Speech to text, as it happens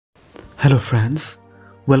Hello friends,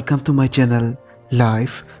 welcome to my channel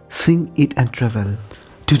Life, Sing, Eat and Travel.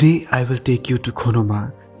 Today I will take you to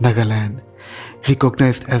Khonoma, Nagaland,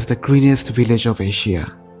 recognized as the greenest village of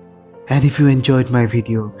Asia. And if you enjoyed my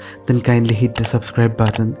video, then kindly hit the subscribe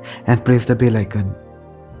button and press the bell icon.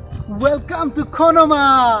 Welcome to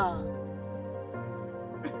Khonoma!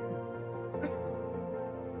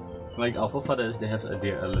 Like our forefathers, they have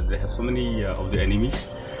so many of the enemies.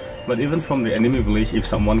 But even from the enemy village, if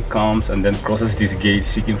someone comes and then crosses this gate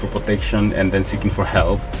seeking for protection and then seeking for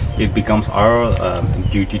help, it becomes our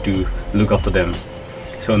duty to look after them.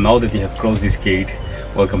 So now that you have crossed this gate,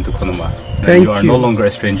 welcome to Khonoma. Thank you are no longer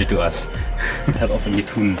a stranger to us. Head of a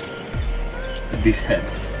Mithun. This head.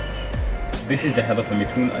 This is the head of a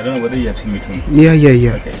Mithun. I don't know whether you have seen Mithun. Yeah.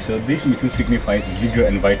 Okay, so this Mithun signifies vigor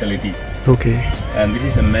and vitality. Okay. And this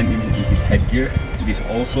is a man in his headgear. This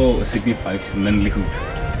also signifies manlyhood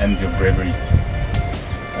and your bravery.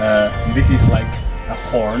 This is like a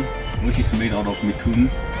horn which is made out of Mithun,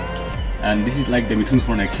 and this is like the Mithun's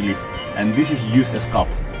horn actually, and this is used as cup.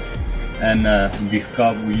 And this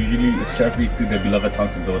cup we usually serve it to the beloved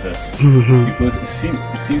sons and daughters, because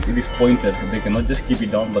since it is pointed, they cannot just keep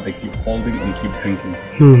it down, but they keep holding and keep drinking.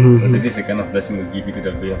 So that is a kind of blessing we give it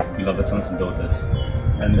to the beloved sons and daughters.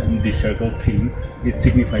 And this circle thing, it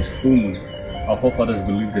signifies full moon. Our forefathers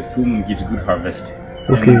believed that full moon gives good harvest,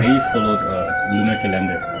 and they followed lunar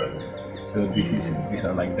calendar. So these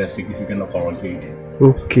are like the significance of our gate.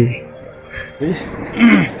 Okay. Yes.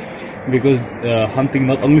 Because hunting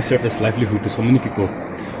not only serves as livelihood to so many people,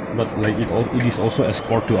 but like it is also a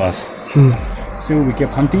sport to us. So we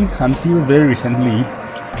kept hunting until very recently.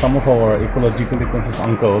 Some of our ecologically conscious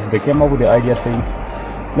uncles, they came up with the idea saying,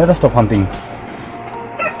 let us stop hunting.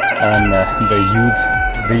 And the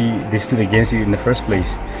youth, they stood against it in the first place,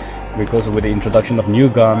 because with the introduction of new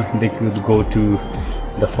gun, they could go to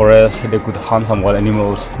the forest, they could hunt some wild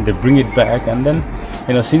animals, they bring it back, and then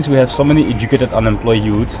since we have so many educated unemployed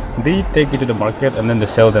youths, they take it to the market and then they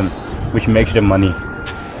sell them, which makes them money.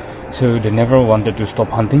 So they never wanted to stop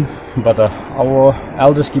hunting, but our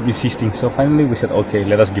elders keep insisting. So finally we said, okay,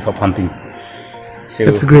 let us give up hunting. So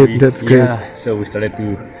that's great. That's great. Yeah, so we started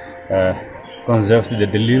to conserve the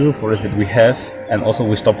little forest that we have, and also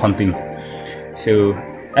we stopped hunting. So,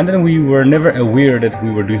 and then we were never aware that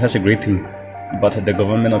we were doing such a great thing. But the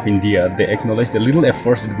government of India, they acknowledged the little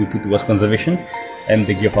efforts that we put towards conservation, and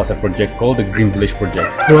they gave us a project called the Green Village Project.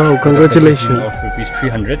 Wow, congratulations. Of rupees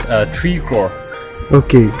 3 crore.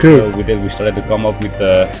 Okay, great. So with that we started to come up with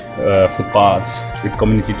footpaths, with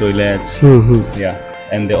community toilets. Yeah,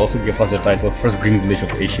 and they also gave us the title First Green Village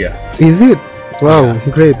of Asia. Is it? Wow, yeah.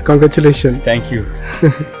 Great, congratulations. Thank you.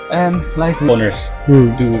 And like owners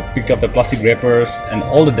to pick up the plastic wrappers and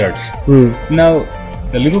all the dirts. Now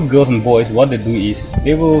the little girls and boys, what they do is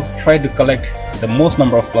they will try to collect the most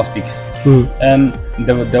number of plastics, and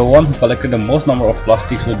the one who collected the most number of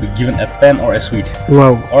plastics will be given a pen or a sweet.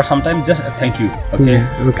 Wow. Or sometimes just a thank you. Okay.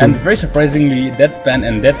 And very surprisingly, that pen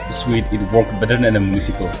and that sweet, it worked better than the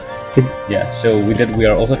municipal. Yeah, so with that we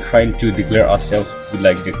are also trying to declare ourselves with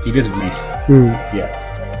like the cleanest village. Yeah.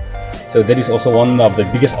 So that is also one of the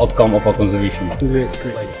biggest outcome of our conservation. Great.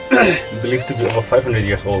 Like, believed to be over 500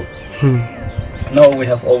 years old. Now we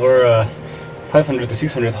have over 500 to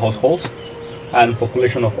 600 households and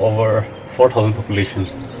population of over 4,000 populations.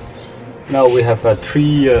 Now we have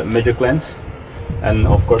 3 major clans, and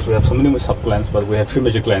of course we have so many sub-clans, but we have 3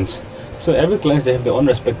 major clans. So every clan, they have their own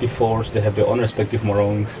respective forts, they have their own respective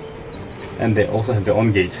morongs, and they also have their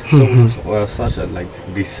own gates. So such like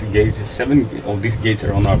this gate, 7 of these gates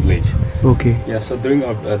around our village. Okay. Yeah, so during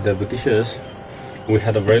the Britishers, we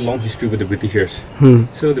had a very long history with the Britishers.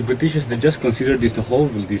 So the Britishers, they just considered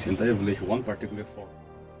this entire village one particular fort.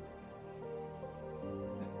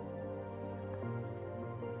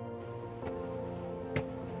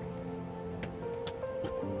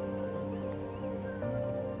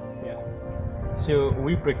 Yeah. So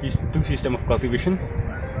we practice 2 systems of cultivation.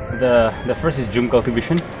 The first is jum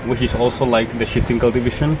cultivation, which is also like the shifting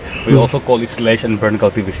cultivation. We also call it slash and burn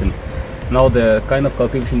cultivation. Now the kind of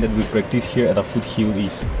cultivation that we practice here at a foothill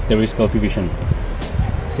is terrace cultivation.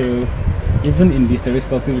 So even in this terrace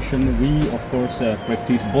cultivation, we of course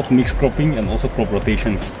practice both mixed cropping and also crop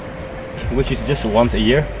rotation, which is just once a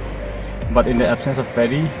year. But in the absence of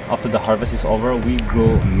paddy, after the harvest is over, we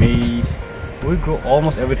grow maize, we grow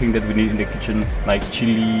almost everything that we need in the kitchen, like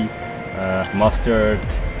chili, mustard,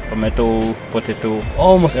 tomato, potato,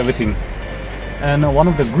 almost everything. And one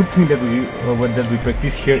of the good things that we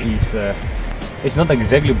practice here is it's not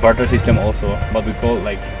exactly barter system also, but we call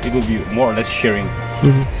like it will be more or less sharing.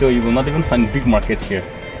 So you will not even find big markets here.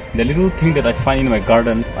 the little thing that I find in my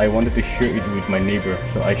garden, I wanted to share it with my neighbor,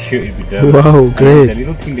 so I share it with them. Wow, And great. the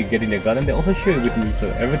little thing they get in the garden, they also share it with me. So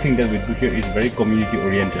everything that we do here is very community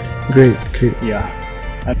oriented. Great, great. Yeah.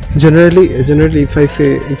 And Generally,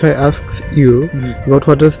 if I ask you about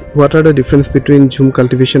what are the difference between Jhum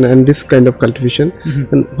cultivation and this kind of cultivation,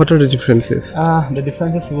 and what are the differences? the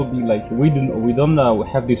differences will be like we don't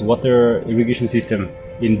have this water irrigation system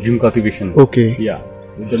in Jhum cultivation. Okay. Yeah.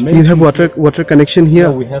 The main You have thing water connection here,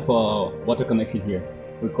 here. we have a water connection here.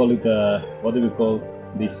 We call it what do we call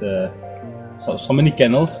this? So many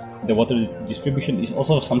canals. The water distribution is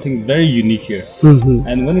also something very unique here.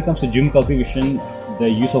 And when it comes to Jhum cultivation, the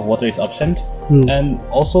use of water is absent, and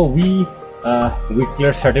also we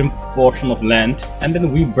clear certain portion of land, and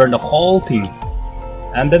then we burn the whole thing,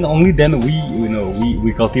 and then only then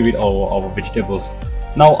we cultivate our vegetables.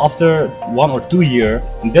 Now after 1 or 2 years,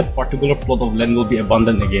 that particular plot of land will be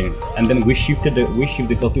abandoned again, and then we shift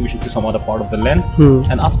the cultivation to some other part of the land,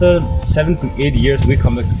 and after 7 to 8 years we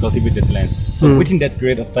come back to cultivate that land. So within that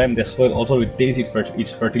period of time, the soil also retains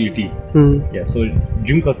its fertility. Yeah. So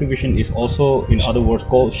Jhum cultivation is also, in other words,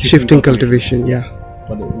 called Shifting cultivation. Yeah.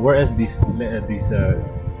 But whereas this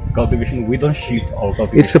cultivation, we don't shift our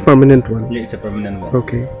cultivation. It's a permanent one. Yeah, it's a permanent one.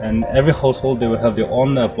 Okay. And every household, they will have their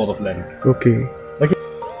own plot of land. Okay.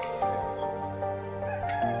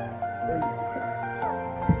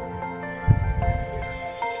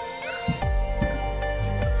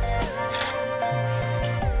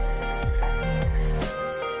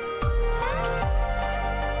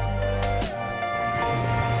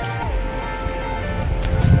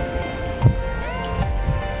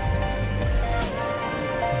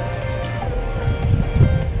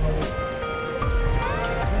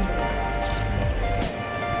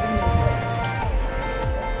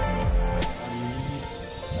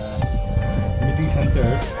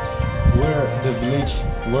 Centers where the village,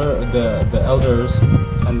 where the elders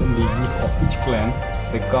and then the youth of each clan,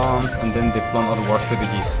 they come and then they plan out war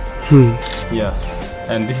strategies. Yeah,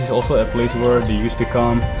 and this is also a place where they used to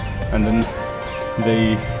come and then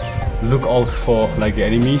they look out for like the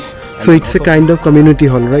enemies. And So it's a kind of community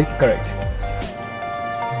hall, right? Correct.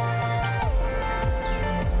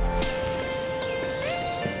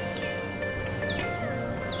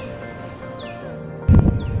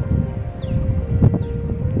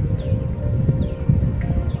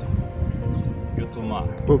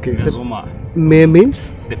 Okay. Khonoma, Me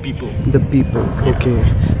means the people. the people. Okay.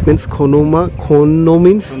 Means Khonoma. Khono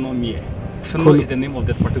means Khonomie. Khono is the name of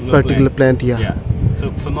that particular plant. Yeah. Yeah. So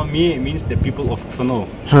Khonomie means the people of Khono.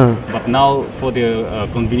 Huh. But now, for the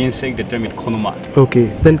convenience sake, the term is Khonoma.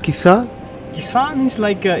 Okay. Then Kisa. Kisa means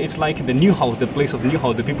like it's like the new house, the place of new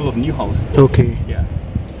house, the people of new house. Okay. Yeah.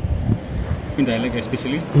 In dialect,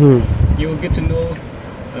 especially, you will get to know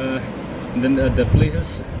then the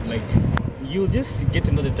places, like you'll just get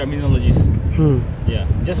to know the terminologies. Yeah,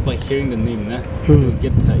 just by hearing the name, you'll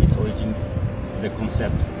get its origin, the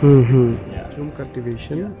concept. Yeah. Jhum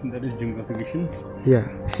cultivation. Yeah, that is Jhum cultivation. Yeah.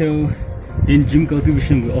 So in Jhum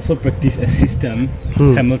cultivation, we also practice a system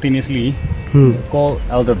simultaneously called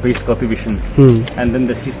elder-based cultivation, and then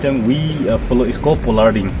the system we follow is called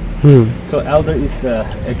pollarding. So elder is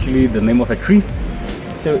actually the name of a tree.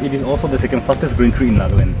 So it is also the second fastest growing tree in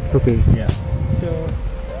Nagaland. Okay. Yeah. So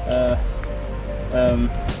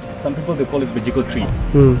some people, they call it vegetable tree.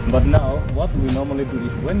 But now what we normally do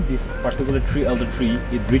is, when this particular tree, elder tree,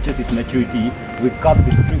 it reaches its maturity, we cut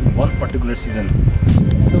this tree in one particular season,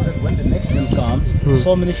 so that when the next season comes,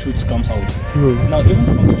 so many shoots comes out. Now even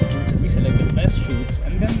from the shoots, we select the best shoots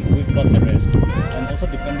and then we cut the rest. And also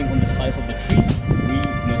depending on the size of the tree, we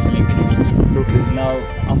select the shoots. Okay. Now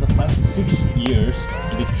after 5 to 6 years,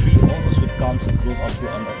 the tree also should comes and grows up to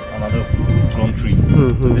another full-grown tree.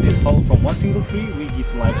 So that is how from one single tree we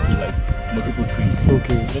give life to like multiple trees.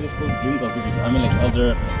 Okay. That is called Jhum cultivation. I mean like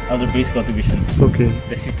elder-based cultivation. Okay.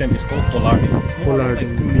 The system is called pollarding. It's more like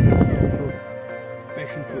Pollarding. pruning.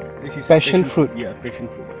 Passion fruit. This is Passion fruit. Yeah, passion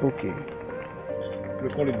fruit. Okay. We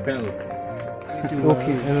call it bell.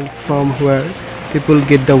 Okay. And from where people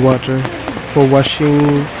get the water for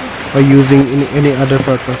washing or using in any other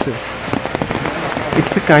purposes?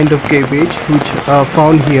 It's a kind of cabbage which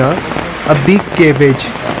found here, a big cabbage.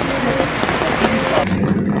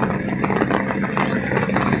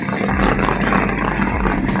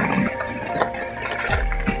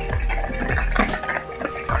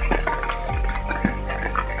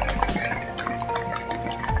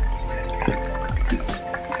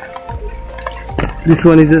 This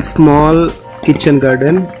one is a small kitchen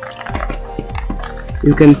garden.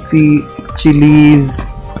 You can see chilies,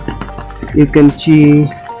 you can see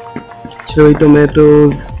cherry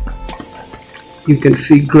tomatoes, You can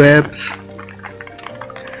see grapes.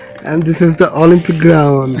 And this is the Olympic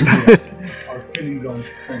ground. Our training ground.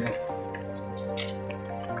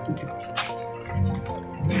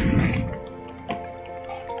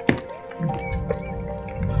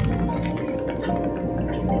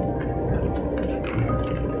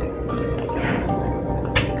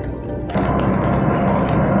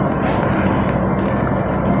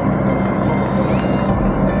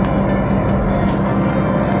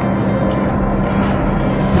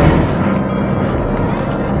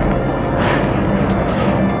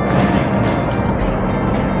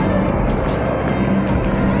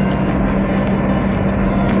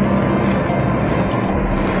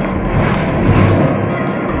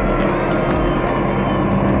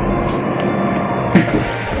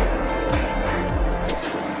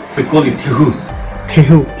 We call it Tehu.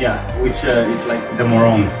 Tehu. Yeah, which is like the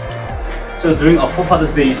morong. So during our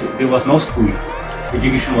forefathers' days, there was no school.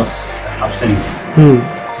 Education was absent.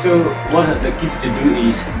 So what the kids to do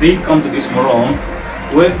is they come to this morong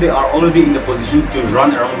when they are already in the position to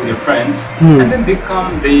run around with their friends, and then they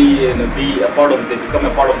come, they be a part of, they become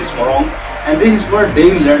a part of this morong, and this is where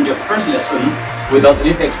they learn their first lesson without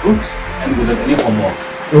any textbooks and without any homework.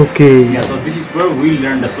 Okay. Yeah, so this is where we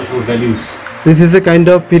learn the social values. This is a kind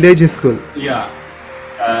of village school. Yeah.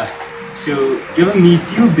 So even me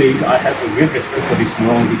till date, I have a great respect for this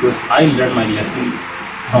morong because I learned my lesson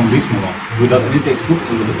from this morong without any textbook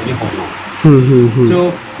and without any homework.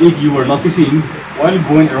 So if you were noticing, while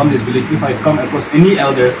going around this village, if I come across any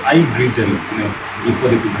elders, I greet them,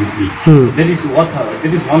 before they could greet me. That is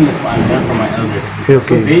one lesson I learned from my elders.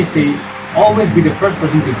 Okay. So they say, always be the first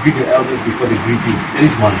person to greet your elders before they greet you. That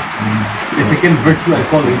is one. The second virtue I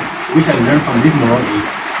call it, which I learned from this morong, is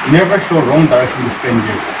never show wrong direction to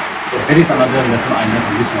strangers. So that is another lesson I learned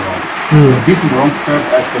from this morong. So this morong served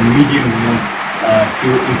as the medium, to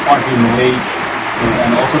impart the knowledge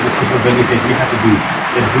and also the social values that we have to do,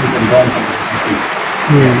 the do's and don'ts of the society.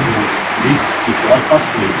 So this is one such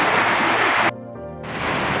place.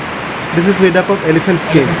 This is made up of elephant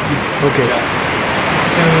skin. Okay. Yeah.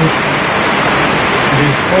 So they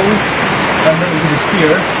fall under into the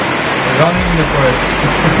spear, running in the forest.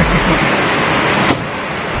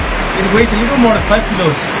 It weighs a little more than 5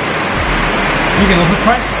 kilos. You can also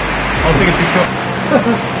try. I'll take a picture.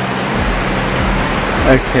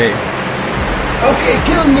 Okay. Okay,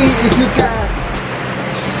 kill me if you can.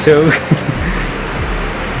 So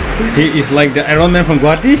he is like the Iron Man from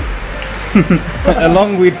Guwahati,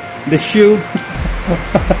 along with the shield,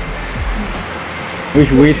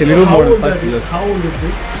 which weighs a little more than 5 kilos. How old is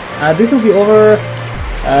this? This will be over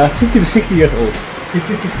 50 to 60 years old.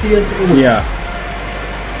 50, 60 years old. Yeah.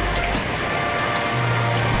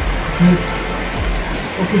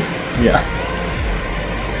 Okay. Yeah.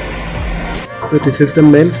 So this is the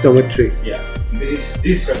male dormitory. Yeah.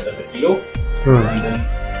 This serves as a pillow, and then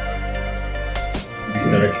this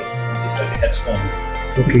direction. This is like a headstone.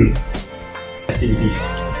 Okay. Activities.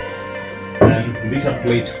 And these are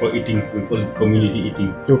plates for eating. We call it community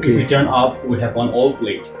eating. Okay. If you turn up, we have one old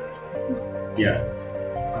plate. Yeah.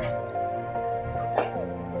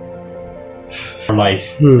 For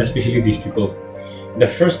life, especially these people. The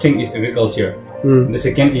first thing is agriculture. The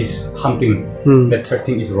second is hunting. The third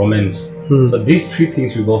thing is romance. So these three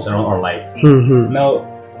things revolves around our life. Now,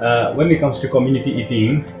 when it comes to community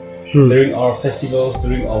eating, during our festivals,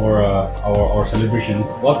 during our celebrations,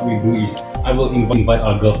 what we do is I will invite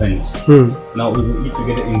our girlfriends. Now we will eat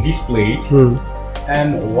together in this plate.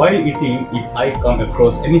 And while eating, if I come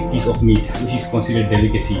across any piece of meat which is considered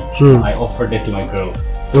delicacy, I offer that to my girl.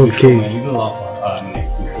 To show my little love,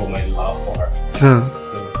 to show my love for her. So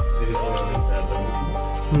this is all about the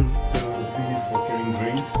So this is for carrying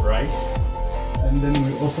grains, rice, and then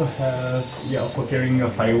we also have for carrying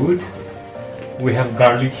firewood. We have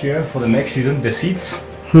garlic here for the next season. The seeds,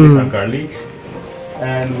 these are garlics,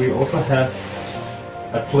 and we also have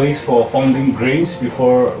a place for pounding grains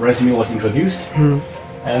before rice meal was introduced.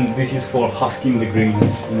 And this is for husking the grains,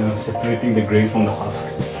 separating the grain from the husk.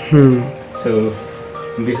 So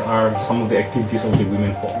these are some of the activities of the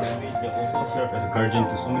women folks. They also serve as guardian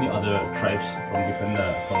to so many other tribes from different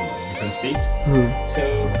states. So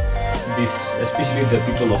this, especially the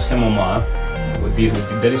people of Semoma,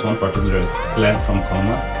 there is one particular clan from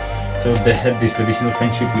Khonoma. So they had this traditional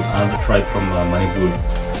friendship with another tribe from Manipur.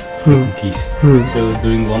 So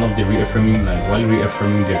during one of the while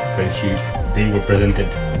reaffirming their friendship, they were presented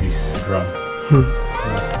this drum.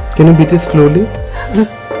 Can you beat it slowly?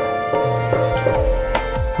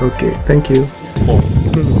 Okay, thank you.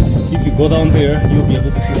 If you go down there, you'll be able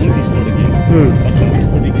to see only this road again. But from this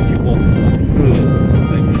road you can see both.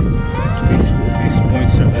 Like this point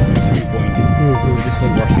serves as the receiving point.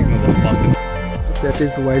 that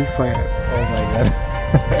is wildfire. Oh my god.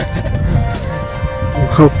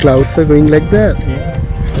 How clouds are going like that. Yeah.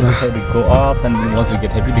 So they go up and then once they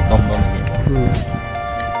get heavy they come down again.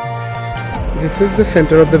 This is the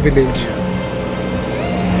center of the village.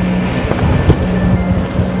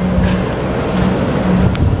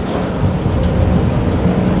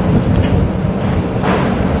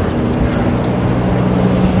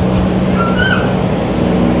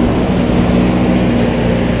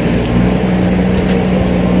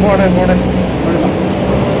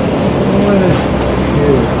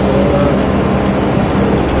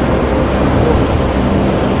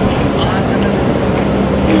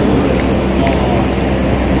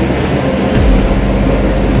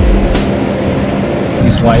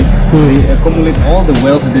 His wife, they accumulate all the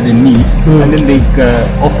wealth that they need, and then they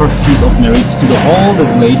offer feast of marriage to the whole the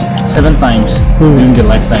village 7 times during their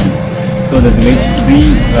lifetime. So the village they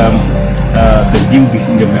give this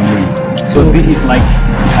in their memory. So this is like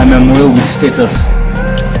a memorial with status.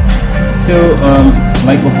 So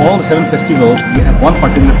like of all the 7 festivals, we have one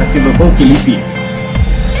particular festival called Kilipi.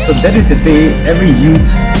 So that is the day every youth,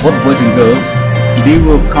 both boys and girls, they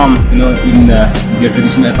will come, in their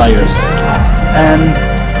traditional attires, and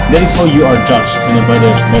that is how you are judged,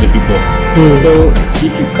 by the people. So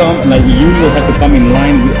if you come, like you will have to come in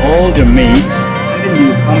line with all their mates, and then you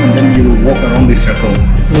will come and then you will walk around this circle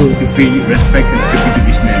to pay respect and tribute to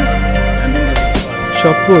this man. And then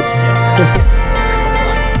Shot put.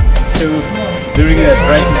 so during the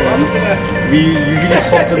dry season, we usually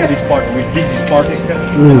soften this part. We dig this part,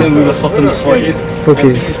 and then we will soften the soil. Okay.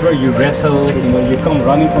 And this is where you wrestle. You come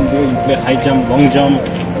running from there. You play high jump, long jump.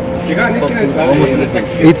 Almost everything.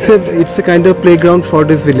 It's a kind of playground for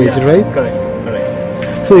this village, right?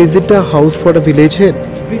 Correct. So is it a house for the village head?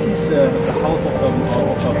 This is the house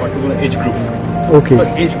of a particular age group. Okay. So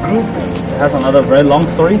age group has another very long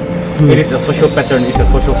story. It is a social pattern. It's a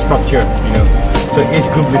social structure. So age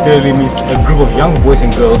group literally means a group of young boys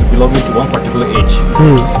and girls belonging to one particular age.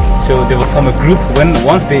 So they will form a group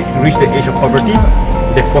once they reach the age of puberty.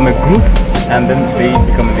 They form a group and then they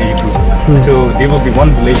become an age group. So there will be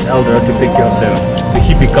one village elder to take care of them. So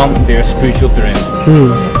he becomes their spiritual parent.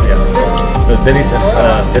 Yeah. So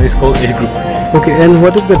that is called age group. Okay, and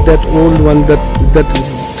what is that old one, that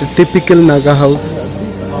typical Naga house?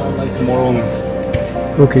 Like Morong.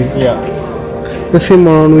 Okay. Yeah. The same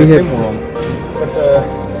Morong we have. Morong. But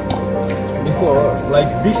before,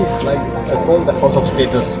 like this is like called the house of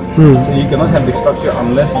status. So you cannot have the structure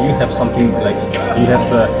unless you have something like you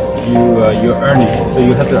have you earn it. So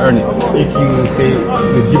you have to earn it. If you say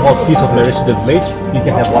you give out feast of marriage to the village, you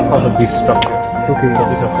can have one part of this structure. Okay. So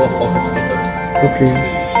these are called house of status. Okay.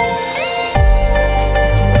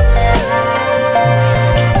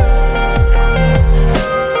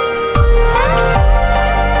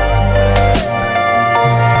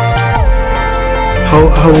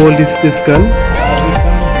 How old is this gun?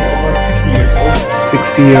 Over 60 years old.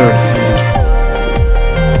 60 years.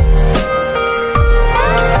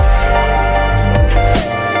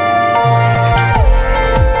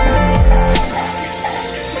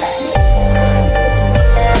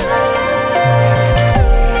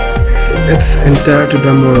 Let's enter to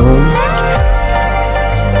the Morong.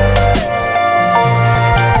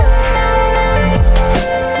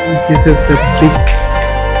 This is the big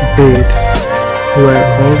bed where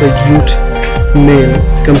all the youth male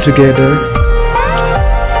come together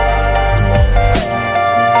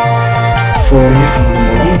for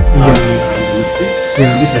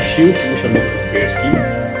yeah. These are shoes which are made of bear skin.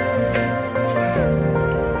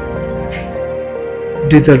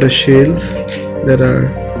 These are the shells that are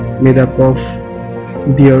made up of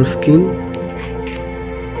bear skin.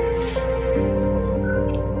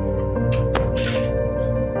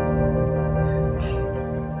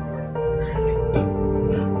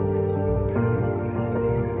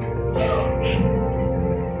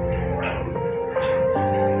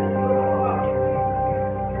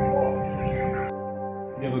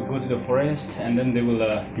 They will go to the forest and then they will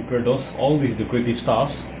prepare all these decorative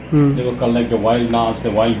stuffs. They will collect the wild nuts,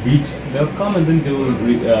 the wild beets. They'll come and then they will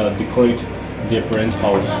decorate their parents'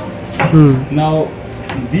 house. Now,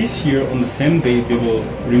 this year on the same day they will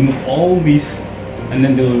remove all these, and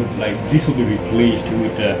then they will this will be replaced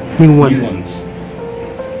with new ones.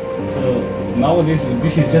 So nowadays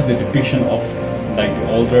this is just the depiction of the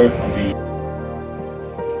older, the